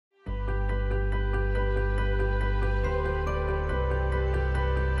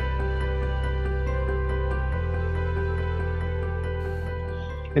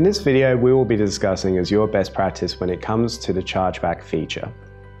In this video, we will be discussing Azure best practice when it comes to the Chargeback feature.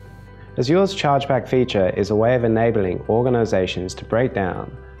 Azure's Chargeback feature is a way of enabling organizations to break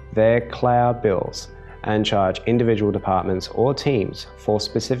down their cloud bills and charge individual departments or teams for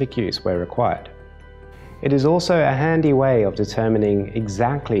specific use where required. It is also a handy way of determining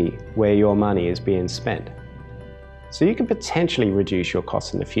exactly where your money is being spent, so you can potentially reduce your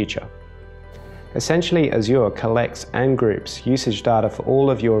costs in the future. Essentially, Azure collects and groups usage data for all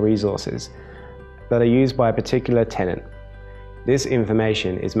of your resources that are used by a particular tenant. This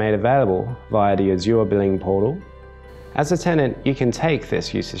information is made available via the Azure billing portal. As a tenant, you can take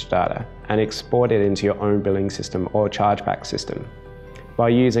this usage data and export it into your own billing system or chargeback system by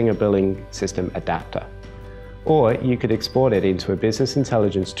using a billing system adapter. Or you could export it into a business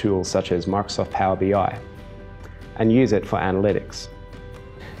intelligence tool such as Microsoft Power BI and use it for analytics.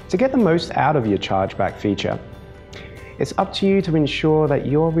 To get the most out of your Chargeback feature, it's up to you to ensure that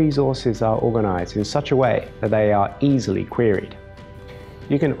your resources are organized in such a way that they are easily queried.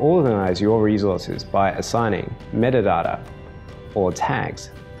 You can organize your resources by assigning metadata, or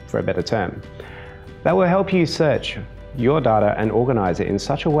tags for a better term, that will help you search your data and organize it in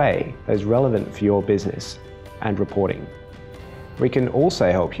such a way that is relevant for your business and reporting. We can also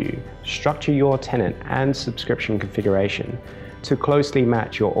help you structure your tenant and subscription configuration to closely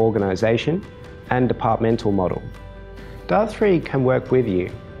match your organization and departmental model. Data3 can work with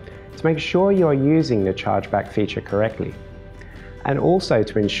you to make sure you are using the Chargeback feature correctly, and also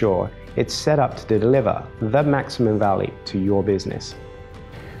to ensure it's set up to deliver the maximum value to your business.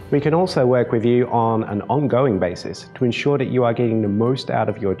 We can also work with you on an ongoing basis to ensure that you are getting the most out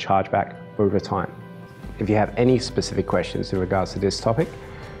of your Chargeback over time. If you have any specific questions in regards to this topic,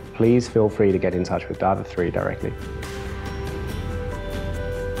 please feel free to get in touch with Data3 directly.